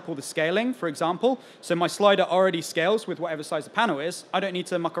already set up all the scaling, for example, so my slider already scales with whatever size the panel is, I don't need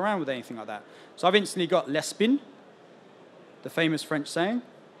to muck around with anything like that. So I've instantly got les spin, the famous French saying.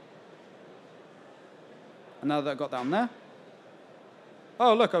 And now that I've got that on there,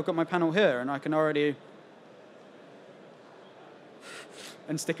 oh, look, I've got my panel here, and I can already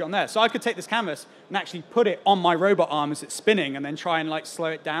and stick it on there. So I could take this canvas and actually put it on my robot arm as it's spinning and then try and like slow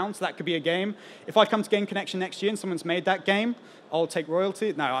it down. So that could be a game. If I come to Game Connection next year and someone's made that game, I'll take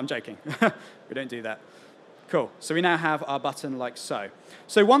royalty. No, I'm joking. We don't do that. Cool. So we now have our button like so.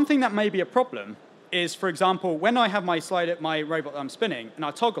 So one thing that may be a problem is, for example, when I have my slider, my robot arm spinning, and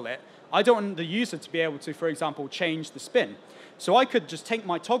I toggle it, I don't want the user to be able to, for example, change the spin. So I could just take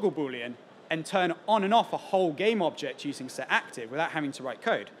my toggle boolean and turn on and off a whole game object using setActive without having to write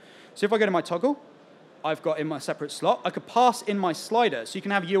code. So if I go to my toggle, I've got in my separate slot. I could pass in my slider. So you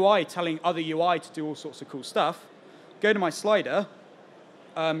can have UI telling other UI to do all sorts of cool stuff. Go to my slider,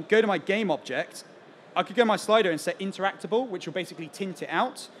 go to my game object. I could go to my slider and set interactable, which will basically tint it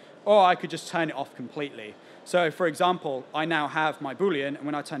out, or I could just turn it off completely. So for example, I now have my boolean, and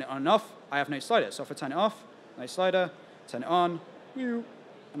when I turn it on and off, I have no slider. So if I turn it off, no slider, turn it on, and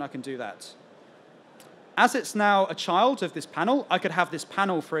I can do that. As it's now a child of this panel, I could have this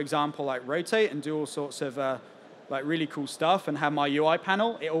panel, for example, like rotate and do all sorts of like really cool stuff, and have my UI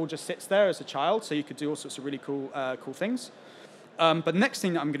panel. It all just sits there as a child, so you could do all sorts of really cool, cool things. But the next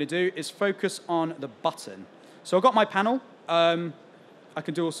thing that I'm going to do is focus on the button. So I've got my panel. I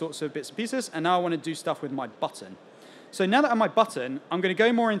can do all sorts of bits and pieces, and now I want to do stuff with my button. So now that I have my button, I'm going to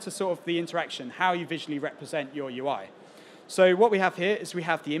go more into sort of the interaction, how you visually represent your UI. So what we have here is we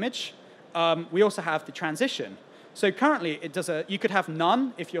have the image. We also have the transition. So currently, it does you could have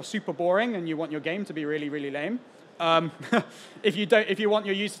none if you're super boring and you want your game to be really, really lame. If you want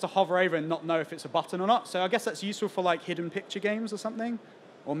your user to hover over and not know if it's a button or not. So I guess that's useful for like hidden picture games or something,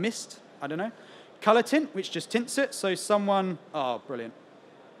 or mist. I don't know. Color tint, which just tints it. So someone, oh, brilliant.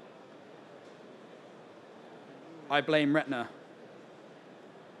 I blame Retina.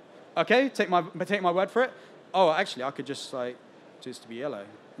 Okay, take my word for it. Oh, actually, I could just like do this to be yellow.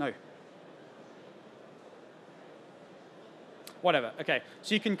 No. Whatever. Okay,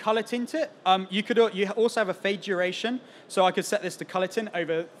 so you can color tint it. You also have a fade duration. So I could set this to color tint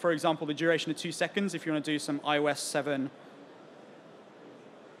over, for example, the duration of 2 seconds if you want to do some iOS 7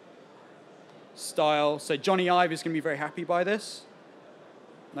 style. So Johnny Ive is going to be very happy by this.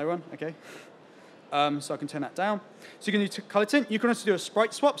 No one? Okay. So I can turn that down. So you can do color tint. You can also do a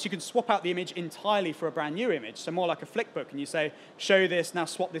sprite swap. So you can swap out the image entirely for a brand new image. So more like a flickbook. And you say, show this, now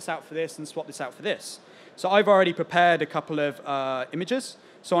swap this out for this, and swap this out for this. So I've already prepared a couple of images.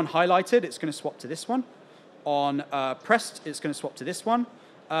 So on highlighted, it's going to swap to this one. On pressed, it's going to swap to this one.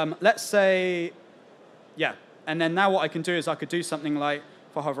 Let's say, yeah. And then now what I can do is I could do something like,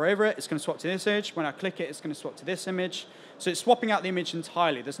 if I hover over it, it's going to swap to this image. When I click it, it's going to swap to this image. So it's swapping out the image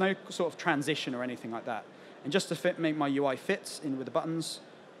entirely. There's no sort of transition or anything like that. And just to make my UI fit in with the buttons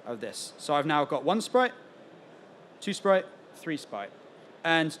of this. So I've now got 1 sprite, 2 sprite, 3 sprite.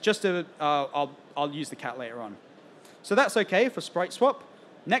 And just to, I'll use the cat later on. So that's OK for sprite swap.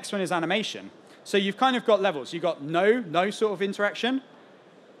 Next one is animation. So you've kind of got levels. You've got no sort of interaction,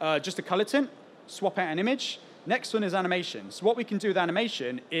 just a color tint, swap out an image. Next one is animation. So what we can do with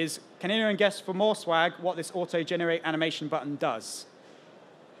animation is, can anyone guess for more swag what this auto-generate animation button does?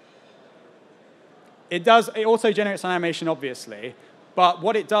 It auto-generates an animation, obviously. But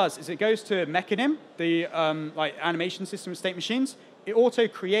what it does is it goes to Mechanim, the like animation system of state machines, it auto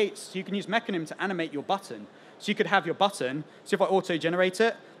creates, so you can use Mechanim to animate your button. So you could have your button, so if I auto generate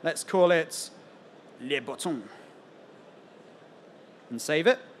it, let's call it Le Button. And save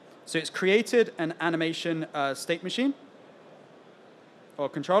it. So it's created an animation state machine or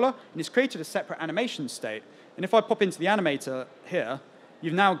controller, and it's created a separate animation state. And if I pop into the animator here,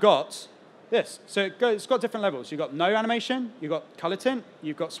 you've now got this. So it's got different levels. You've got no animation, you've got color tint,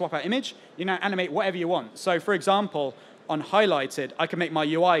 you've got swap out image. You now animate whatever you want. So for example, on highlighted, I can make my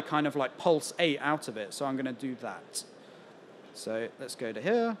UI kind of like pulse 8 out of it. So I'm going to do that. So let's go to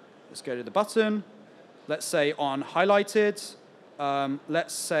here. Let's go to the button. Let's say on highlighted,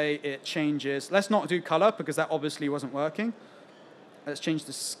 let's say it changes. Let's not do color because that obviously wasn't working. Let's change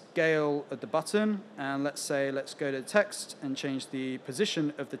the scale of the button. And let's go to text and change the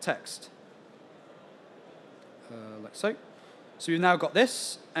position of the text. Like so. So we've now got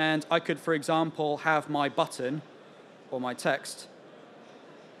this. And I could, for example, have my button or my text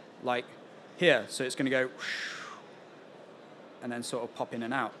like here. So it's going to go and then sort of pop in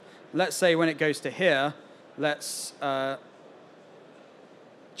and out. Let's say when it goes to here, let's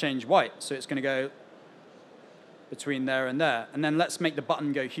change white. So it's going to go between there and there. And then let's make the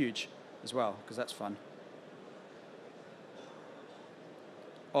button go huge as well, because that's fun.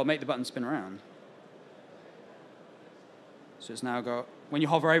 Or make the button spin around. So it's now got, when you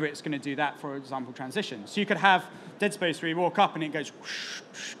hover over it, it's going to do that, for example, transition. So you could have Dead Space where you walk up and it goes whoosh,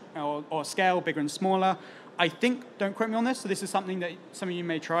 whoosh, or scale, bigger and smaller. I think, don't quote me on this, so this is something that some of you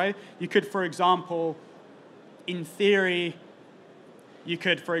may try. You could, for example, in theory, you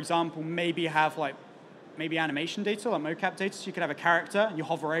could, for example, maybe have like, maybe animation data, like mocap data. So you could have a character, you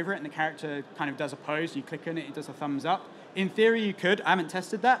hover over it, and the character kind of does a pose. You click on it, it does a thumbs up. In theory, you could. I haven't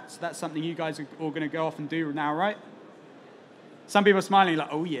tested that, so that's something you guys are all going to go off and do now, right? Some people are smiling like,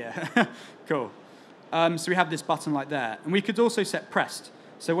 oh, yeah. Cool. So we have this button like that. And we could also set pressed.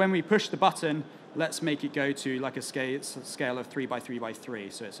 So when we push the button, let's make it go to like a scale of 3 by 3 by 3,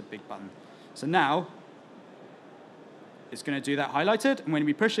 so it's a big button. So now, it's going to do that highlighted, and when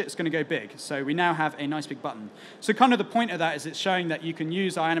we push it, it's going to go big. So we now have a nice big button. So kind of the point of that is it's showing that you can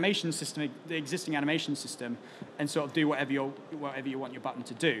use our animation system, the existing animation system, and sort of do whatever you want your button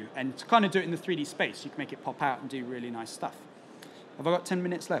to do. And to kind of do it in the 3D space, you can make it pop out and do really nice stuff. Have I got 10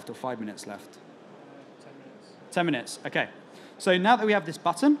 minutes left or 5 minutes left? 10 minutes. 10 minutes, OK. So now that we have this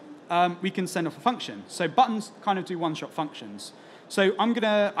button, we can send off a function. So buttons kind of do one-shot functions. So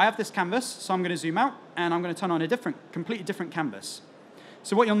I have this canvas, so I'm going to zoom out, and I'm going to turn on a completely different canvas.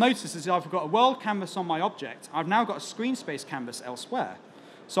 So what you'll notice is I've got a world canvas on my object. I've now got a screen space canvas elsewhere.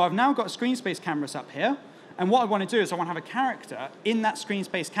 So I've now got a screen space canvas up here, and what I want to do is I want to have a character in that scrscreen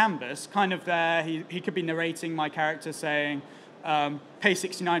space canvas, kind of there. He could be narrating my character saying, pay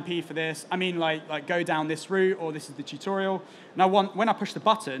 69p for this. I mean, like go down this route, or this is the tutorial. And I want, when I push the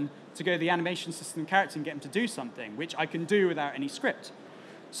button, to go to the animation system character and get him to do something, which I can do without any script.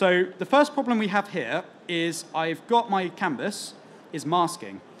 So the first problem we have here is I've got my canvas is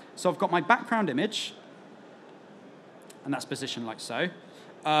masking. So I've got my background image, and that's positioned like so.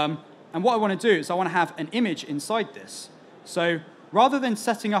 And what I want to do is I want to have an image inside this. So rather than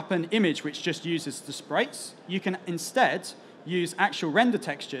setting up an image which just uses the sprites, you can instead use actual render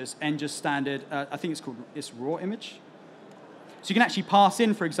textures and just standard, I think it's raw image. So you can actually pass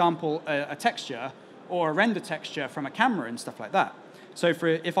in, for example, a texture or a render texture from a camera and stuff like that. So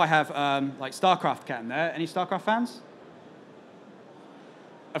if I have like StarCraft cat in there, any StarCraft fans?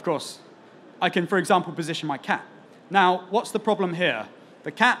 Of course. I can, for example, position my cat. Now, what's the problem here?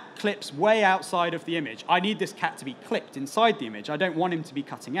 The cat clips way outside of the image. I need this cat to be clipped inside the image. I don't want him to be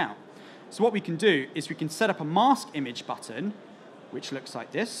cutting out. So what we can do is we can set up a mask image button, which looks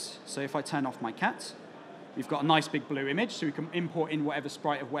like this. So if I turn off my cat, we've got a nice big blue image, so we can import in whatever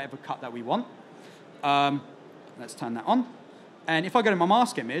sprite of whatever cut that we want. Let's turn that on. And if I go to my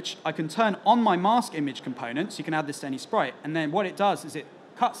mask image, I can turn on my mask image component, so you can add this to any sprite. And then what it does is it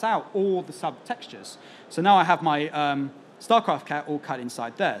cuts out all the sub-textures. So now I have my StarCraft cat all cut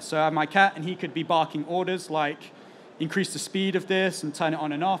inside there. So I have my cat, and he could be barking orders like increase the speed of this and turn it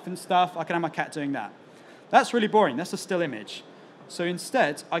on and off and stuff. I can have my cat doing that. That's really boring. That's a still image. So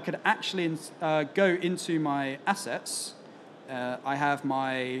instead, I could actually go into my assets. I have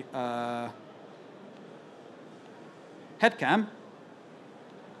my head cam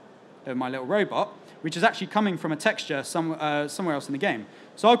of my little robot, which is actually coming from a texture somewhere else in the game.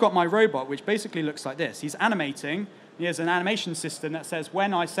 So I've got my robot, which basically looks like this. He's animating. He has an animation system that says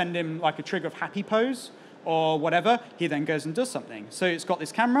when I send him like a trigger of happy pose or whatever, he then goes and does something. So it's got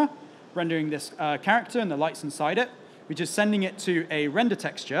this camera rendering this character and the lights inside it. We're just sending it to a render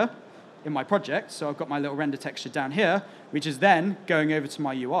texture, in my project. So I've got my little render texture down here, which is then going over to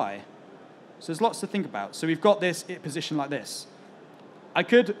my UI. So there's lots to think about. So we've got this position like this.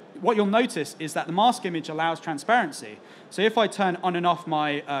 What you'll notice is that the mask image allows transparency. So if I turn on and off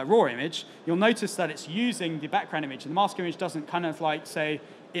my raw image, you'll notice that it's using the background image. And the mask image doesn't kind of like say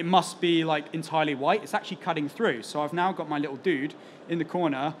it must be like entirely white. It's actually cutting through. So I've now got my little dude in the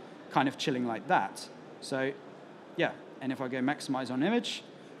corner kind of chilling like that. So yeah, and if I go maximize on image,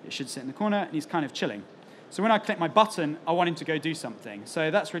 it should sit in the corner, and he's kind of chilling. So when I click my button, I want him to go do something.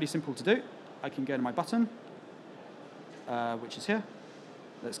 So that's really simple to do. I can go to my button, which is here.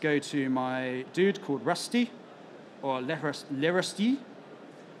 Let's go to my dude called Rusty, or Le Rusty.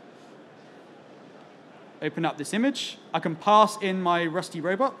 Open up this image. I can pass in my Rusty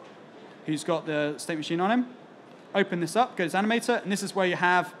robot, who's got the state machine on him. Open this up, go to Animator, and this is where you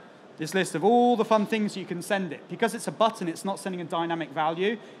have this list of all the fun things you can send it. Because it's a button, it's not sending a dynamic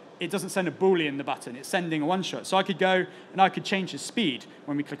value. It doesn't send a Boolean, the button. It's sending a one-shot. So I could go and I could change his speed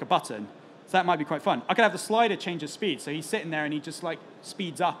when we click a button. So that might be quite fun. I could have the slider change his speed. So he's sitting there and he just like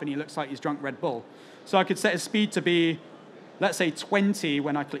speeds up and he looks like he's drunk Red Bull. So I could set his speed to be, let's say 20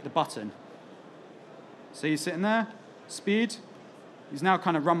 when I click the button. So he's sitting there, speed. He's now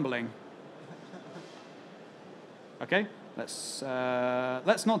kind of rumbling. Okay, let's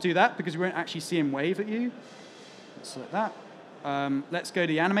not do that because we won't actually see him wave at you. Let's select that. Let's go to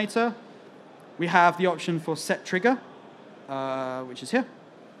the animator. We have the option for set trigger, which is here.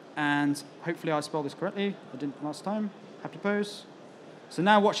 And hopefully I spelled this correctly. I didn't last time. Happy pose. So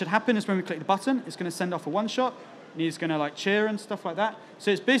now what should happen is when we click the button, it's going to send off a one-shot. And he's going to like cheer and stuff like that.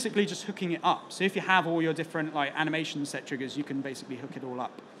 So it's basically just hooking it up. So if you have all your different like animation set triggers, you can basically hook it all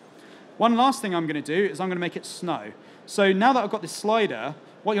up. One last thing I'm going to do is I'm going to make it snow. So now that I've got this slider,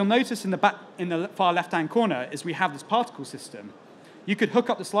 what you'll notice in the far left-hand corner is we have this particle system. You could hook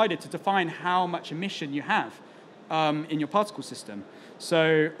up the slider to define how much emission you have in your particle system.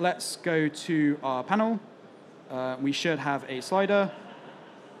 So let's go to our panel. We should have a slider.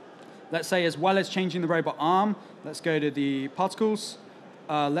 Let's say as well as changing the robot arm, let's go to the particles.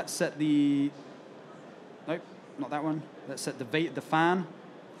 Let's set the, nope, not that one. Let's set the fan.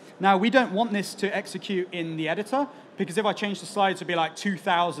 Now, we don't want this to execute in the editor, because if I change the slide to be like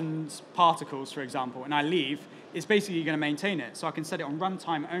 2,000 particles, for example, and I leave, it's basically going to maintain it. So I can set it on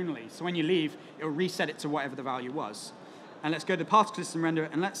runtime only. So when you leave, it will reset it to whatever the value was. And let's go to particle system render,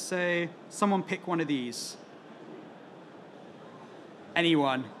 and let's say someone pick one of these.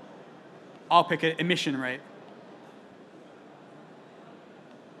 Anyone. I'll pick an emission rate.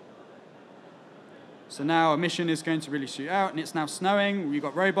 So now emission is going to really shoot out, and it's now snowing. We've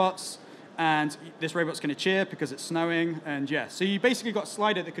got robots, and this robot's going to cheer because it's snowing. And yeah, so you basically got a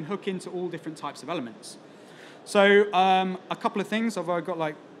slider that can hook into all different types of elements. So a couple of things. I've got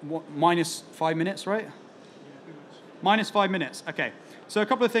like what, -5 minutes, right? Yeah, -5 minutes. Okay. So a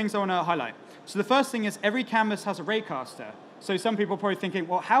couple of things I want to highlight. So the first thing is every canvas has a raycaster. So some people are probably thinking,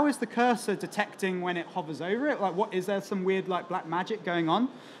 well, how is the cursor detecting when it hovers over it? Like, what is there some weird like black magic going on?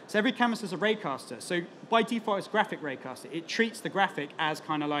 So every canvas has a raycaster. So by default, it's graphic raycaster. It treats the graphic as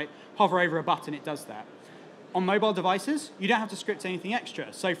kind of like hover over a button. It does that. On mobile devices, you don't have to script anything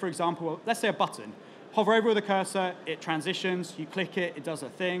extra. So for example, let's say a button. Hover over with the cursor, it transitions. You click it, it does a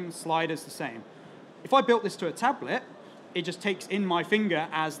thing. Slider's the same. If I built this to a tablet, it just takes in my finger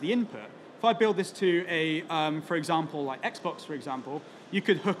as the input. If I build this to a, for example, like Xbox, for example, you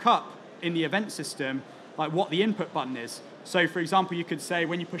could hook up in the event system like what the input button is. So for example, you could say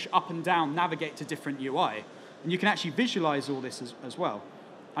when you push up and down, navigate to different UI. And you can actually visualize all this as well.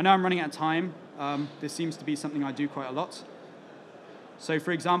 I know I'm running out of time. This seems to be something I do quite a lot. So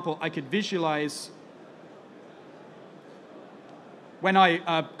for example, I could visualize when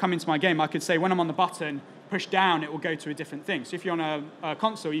I come into my game, I could say when I'm on the button, push down, it will go to a different thing. So if you're on a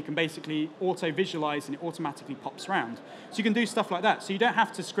console, you can basically auto-visualize and it automatically pops around. So you can do stuff like that. So you don't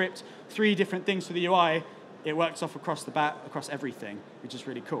have to script 3 different things for the UI. It works off across the bat, across everything, which is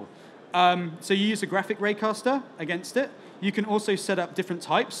really cool. So you use a graphic raycaster against it. You can also set up different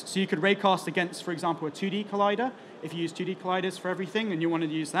types. So you could raycast against, for example, a 2D collider. If you use 2D colliders for everything and you want to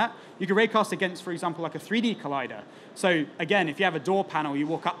use that. You could raycast against, for example, like a 3D collider. So again, if you have a door panel, you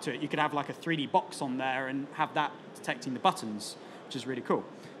walk up to it, you could have like a 3D box on there and have that detecting the buttons, which is really cool.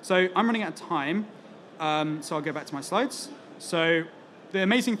 So I'm running out of time, so I'll go back to my slides. So the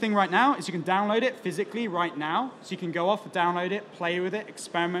amazing thing right now is you can download it physically right now. So you can go off, download it, play with it,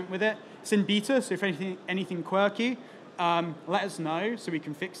 experiment with it. It's in beta, so if anything quirky, let us know so we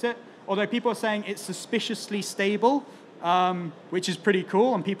can fix it. Although people are saying it's suspiciously stable, which is pretty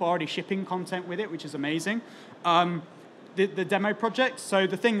cool, and people are already shipping content with it, which is amazing. the demo project. So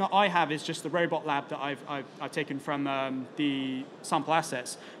the thing that I have is just the robot lab that I've taken from the sample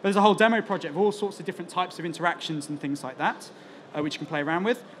assets. But there's a whole demo project of all sorts of different types of interactions and things like that, which you can play around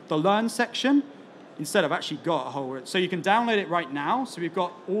with. The learn section, instead I've actually got a whole, so you can download it right now. So we've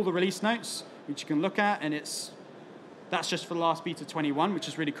got all the release notes, which you can look at, and that's just for the last beta 21, which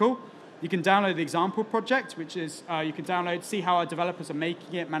is really cool. You can download the example project, which is you can download, see how our developers are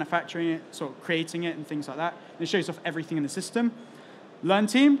making it, manufacturing it, sort of creating it, and things like that. And it shows off everything in the system. Learn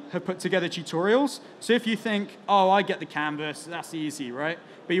team have put together tutorials. So if you think, oh, I get the canvas, that's easy, right?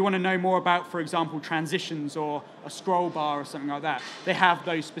 But you want to know more about, for example, transitions or a scroll bar or something like that, they have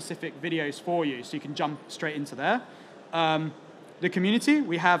those specific videos for you, so you can jump straight into there. The community,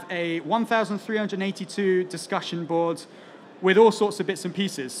 we have a 1,382 discussion board with all sorts of bits and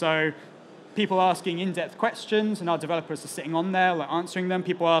pieces. So people asking in-depth questions, and our developers are sitting on there, like answering them.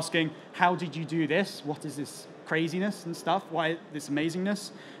 People asking, how did you do this? What is this craziness and stuff? Why this amazingness?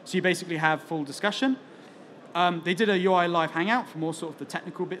 So you basically have full discussion. They did a UI live hangout from all sort of the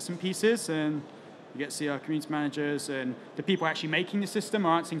technical bits and pieces, and you get to see our community managers and the people actually making the system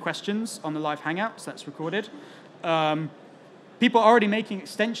are answering questions on the live hangout, so that's recorded. People are already making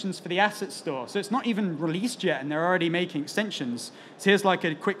extensions for the asset store. So it's not even released yet, and they're already making extensions. So here's like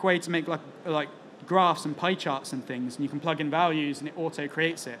a quick way to make like graphs and pie charts and things, and you can plug in values, and it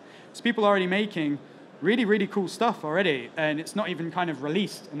auto-creates it. So people are already making really, really cool stuff already, and it's not even kind of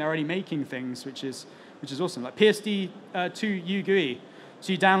released, and they're already making things, which is awesome. Like PSD2 UGUI.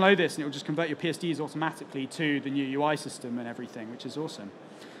 So you download this, and it will just convert your PSDs automatically to the new UI system and everything, which is awesome.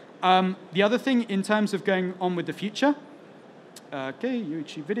 The other thing in terms of going on with the future, okay,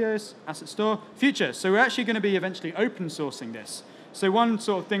 YouTube videos, asset store, future. So we're actually going to be eventually open sourcing this. So one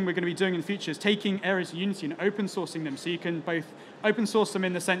sort of thing we're going to be doing in the future is taking areas of Unity and open sourcing them. So you can both open source them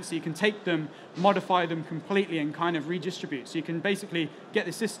in the sense that you can take them, modify them completely, and kind of redistribute. So you can basically get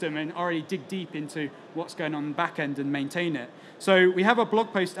the system and already dig deep into what's going on in the back end and maintain it. So we have a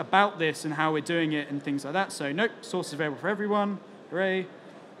blog post about this and how we're doing it and things like that. So nope, source is available for everyone. Hooray.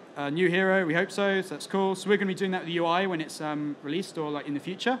 New hero, we hope so that's cool. So we're going to be doing that with the UI when it's released or like in the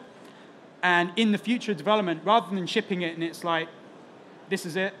future. And in the future development, rather than shipping it and it's like, this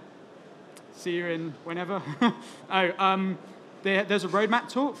is it, see you in whenever. There's a roadmap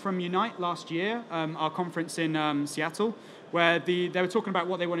talk from Unite last year, our conference in Seattle, where they were talking about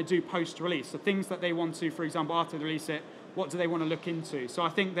what they want to do post-release. So things that they want to, for example, after they release it, what do they want to look into? So I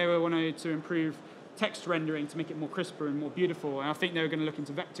think they wanted to improve text rendering to make it more crisper and more beautiful. And I think they were going to look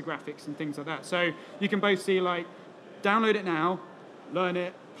into vector graphics and things like that. So you can both see, like, download it now, learn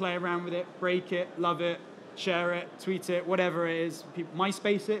it, play around with it, break it, love it, share it, tweet it, whatever it is.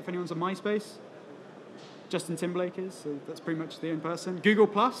 MySpace it, if anyone's on MySpace. Justin Timberlake is, so that's pretty much the in person. Google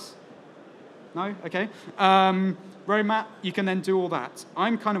Plus? No? Okay. Roadmap, you can then do all that.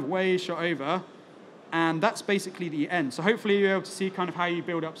 I'm kind of way shot over. And that's basically the end. So hopefully you're able to see kind of how you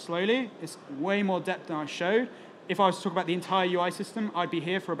build up slowly. It's way more depth than I showed. If I was to talk about the entire UI system, I'd be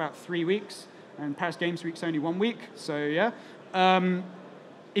here for about 3 weeks. And Paris Games Week's only 1 week, so yeah.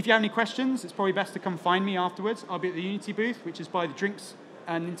 If you have any questions, it's probably best to come find me afterwards. I'll be at the Unity booth, which is by the drinks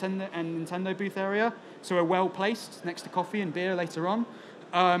and Nintendo booth area. So we're well placed next to coffee and beer later on.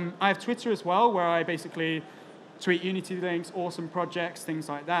 I have Twitter as well, where I basically tweet Unity links, awesome projects, things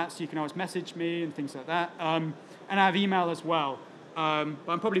like that. So you can always message me and things like that. And I have email as well. But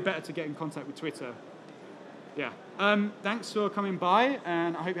I'm probably better to get in contact with Twitter. Yeah. Thanks for coming by,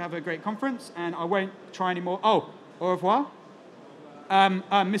 and I hope you have a great conference. And I won't try anymore. Oh, au revoir.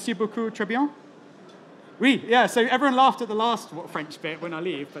 Monsieur beaucoup, très bien. Oui, yeah. So everyone laughed at the last French bit when I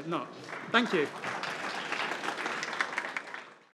leave, but not. Thank you.